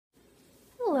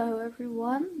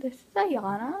everyone, this is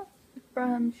Aiyana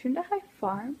from Shundahai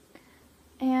Farm,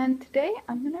 and today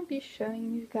I'm going to be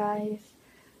showing you guys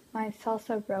my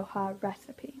Salsa Roja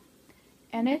recipe.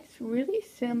 And it's really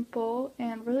simple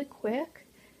and really quick,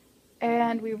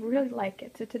 and we really like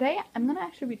it. So today I'm going to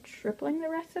actually be tripling the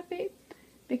recipe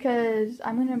because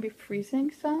I'm going to be freezing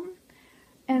some.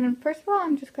 And first of all,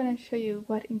 I'm just going to show you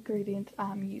what ingredients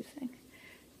I'm using.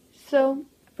 So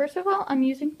first of all, I'm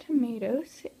using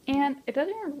tomatoes, and it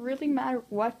doesn't really matter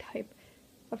what type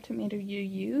of tomato you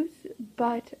use,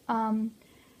 but the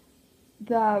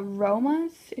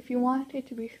Romas, if you want it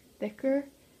to be thicker,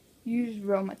 use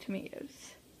Roma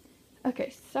tomatoes.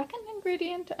 Okay, second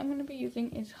ingredient I'm going to be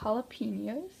using is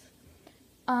jalapenos.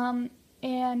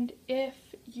 And if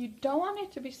you don't want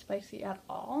it to be spicy at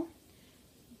all,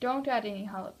 don't add any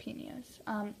jalapenos.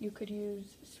 You could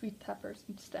use sweet peppers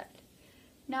instead.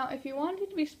 Now, if you want it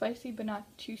to be spicy but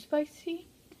not too spicy,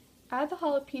 add the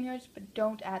jalapenos but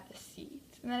don't add the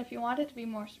seeds. And then if you want it to be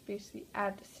more spicy,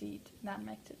 add the seeds, and that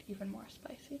makes it even more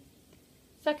spicy.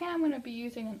 Second, I'm going to be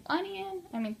using an onion,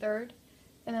 third.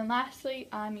 And then lastly,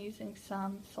 I'm using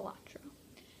some cilantro.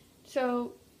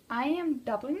 So I am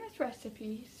doubling this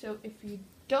recipe, so if you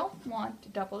don't want to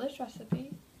double this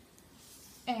recipe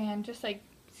and just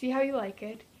see how you like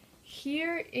it,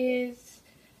 here is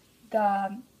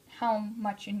how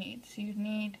much you need. So you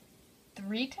need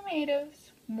 3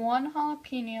 tomatoes, 1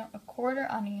 jalapeno, a quarter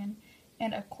onion,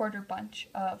 and a quarter bunch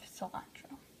of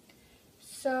cilantro.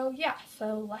 So yeah,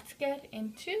 so let's get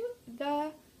into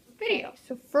the video.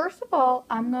 So first of all,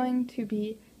 I'm going to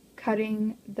be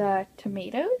cutting the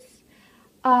tomatoes.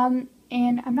 And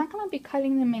I'm not going to be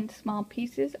cutting them in small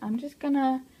pieces. I'm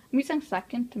using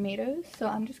second tomatoes, so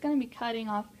I'm just going to be cutting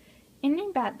off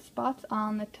any bad spots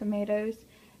on the tomatoes,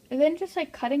 and then just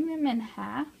cutting them in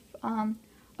half.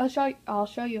 I'll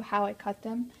show you how I cut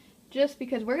them, just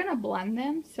because we're gonna blend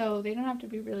them, so they don't have to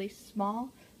be really small,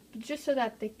 but just so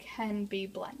that they can be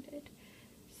blended.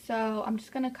 So I'm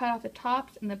just gonna cut off the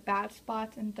tops and the bad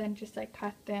spots, and then just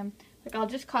cut them. I'll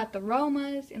just cut the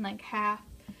Romas in half.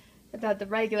 The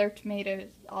regular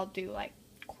tomatoes, I'll do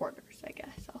quarters. I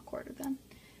guess I'll quarter them.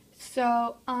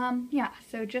 So yeah.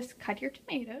 So just cut your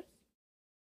tomatoes.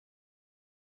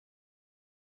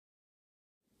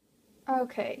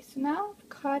 Okay, so now I've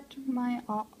cut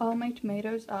all my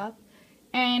tomatoes up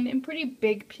and in pretty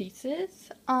big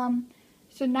pieces.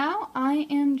 So now I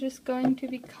am just going to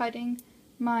be cutting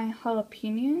my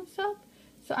jalapenos up.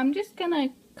 So I'm just gonna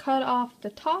cut off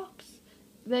the tops,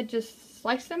 then just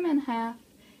slice them in half.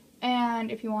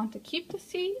 And if you want to keep the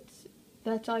seeds,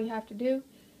 that's all you have to do.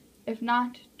 If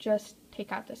not, just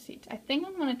take out the seeds. I think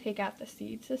I'm gonna take out the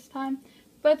seeds this time,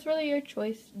 but it's really your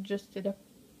choice.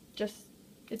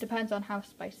 It depends on how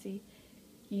spicy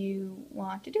you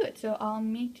want to do it. So I'll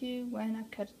meet you when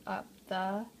I've cut up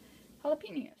the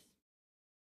jalapenos.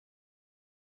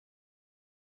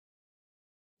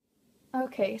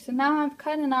 Okay, so now I've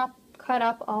cut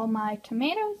up all my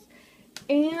tomatoes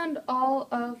and all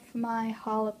of my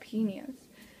jalapenos.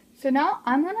 So now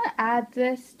I'm gonna add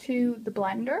this to the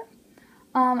blender.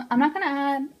 I'm not gonna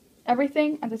add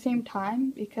everything at the same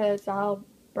time because I'll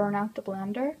burn out the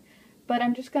blender, but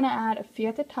I'm just gonna add a few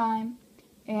at a time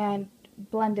and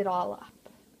blend it all up.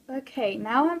 Okay,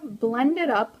 now I've blended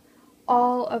up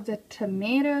all of the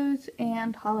tomatoes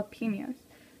and jalapenos.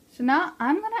 So now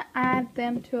I'm gonna add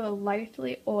them to a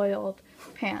lightly oiled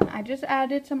pan. I just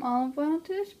added some olive oil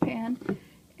to this pan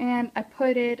and I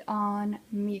put it on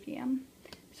medium.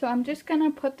 So I'm just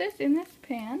gonna put this in this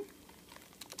pan.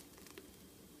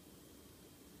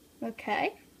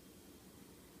 Okay,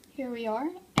 here we are.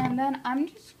 And then I'm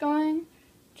just going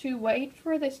to wait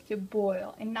for this to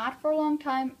boil, and not for a long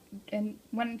time. And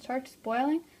when it starts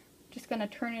boiling, I'm just gonna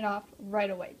turn it off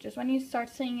right away. Just when you start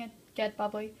seeing it get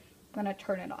bubbly, I'm gonna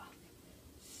turn it off.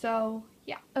 So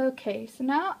yeah. Okay, so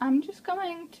now I'm just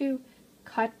going to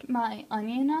cut my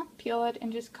onion up, peel it,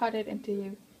 and just cut it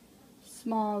into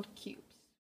small cubes.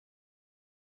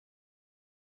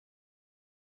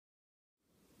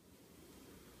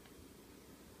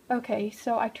 Okay,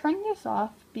 so I turned this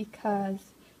off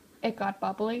because it got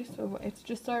bubbly, so it's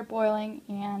just started boiling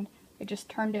and I just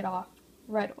turned it off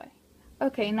right away.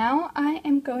 Okay, now I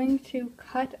am going to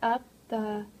cut up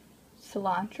the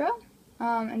cilantro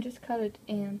and just cut it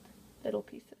in little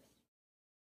pieces.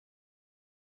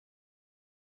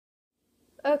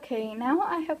 Okay, now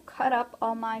I have cut up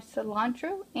all my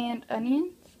cilantro and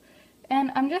onions,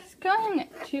 and I'm just going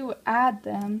to add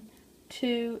them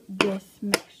to this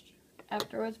mixture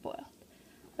after it was boiled.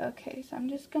 Okay, so I'm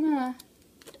just gonna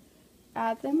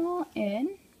add them all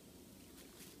in.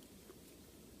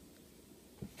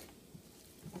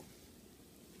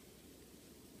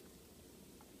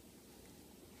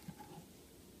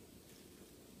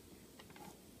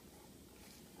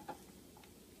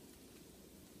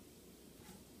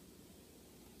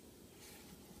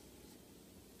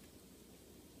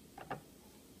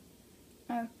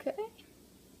 Okay.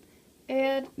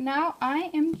 And now I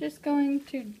am just going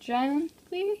to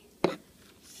gently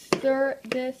stir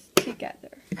this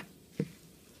together.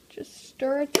 Just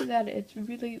stir it so that it's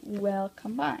really well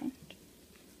combined.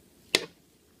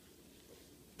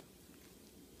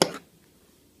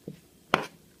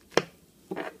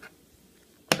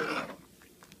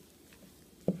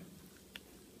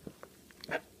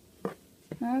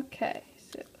 Okay,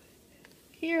 so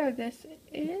here this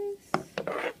is.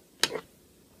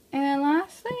 And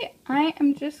lastly, I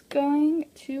am just going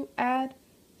to add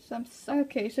some salt.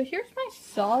 Okay, so here's my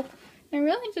salt. It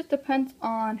really just depends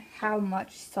on how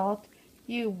much salt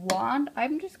you want.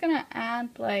 I'm just going to add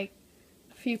like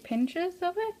a few pinches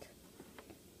of it.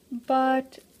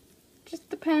 But just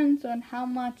depends on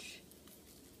how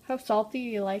salty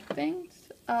you like things.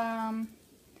 And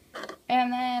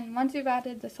then once you've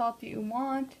added the salt that you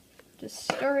want, just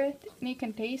stir it and you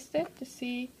can taste it to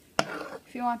see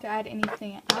if you want to add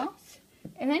anything else.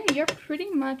 And then you're pretty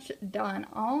much done.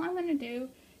 All I'm going to do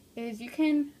is you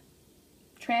can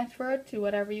transfer it to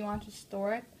whatever you want to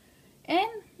store it in.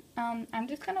 I'm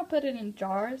just going to put it in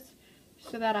jars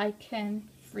so that I can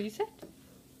freeze it.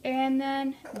 And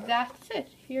then that's it.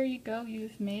 Here you go.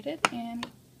 You've made it, and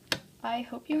I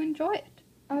hope you enjoy it.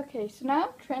 Okay, so now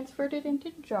I've transferred it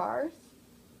into jars,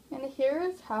 and here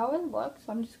is how it looks.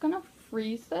 I'm just going to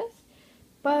freeze this.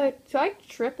 So I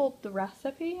tripled the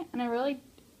recipe, and it really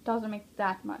doesn't make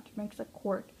that much. It makes a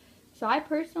quart. So I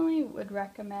personally would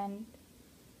recommend,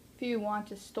 if you want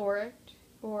to store it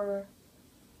or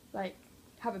like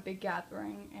have a big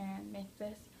gathering and make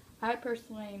this, I would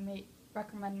personally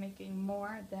recommend making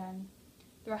more than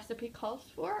the recipe calls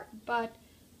for. But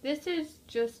this is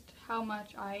just how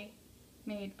much I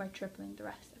made by tripling the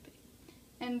recipe.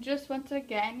 And just once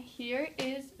again, here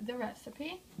is the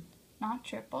recipe, not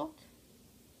tripled.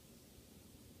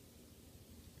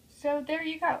 So there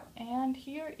you go, and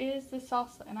here is the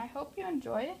salsa, and I hope you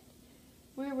enjoy it.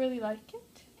 We really like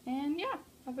it, and yeah,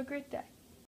 have a great day.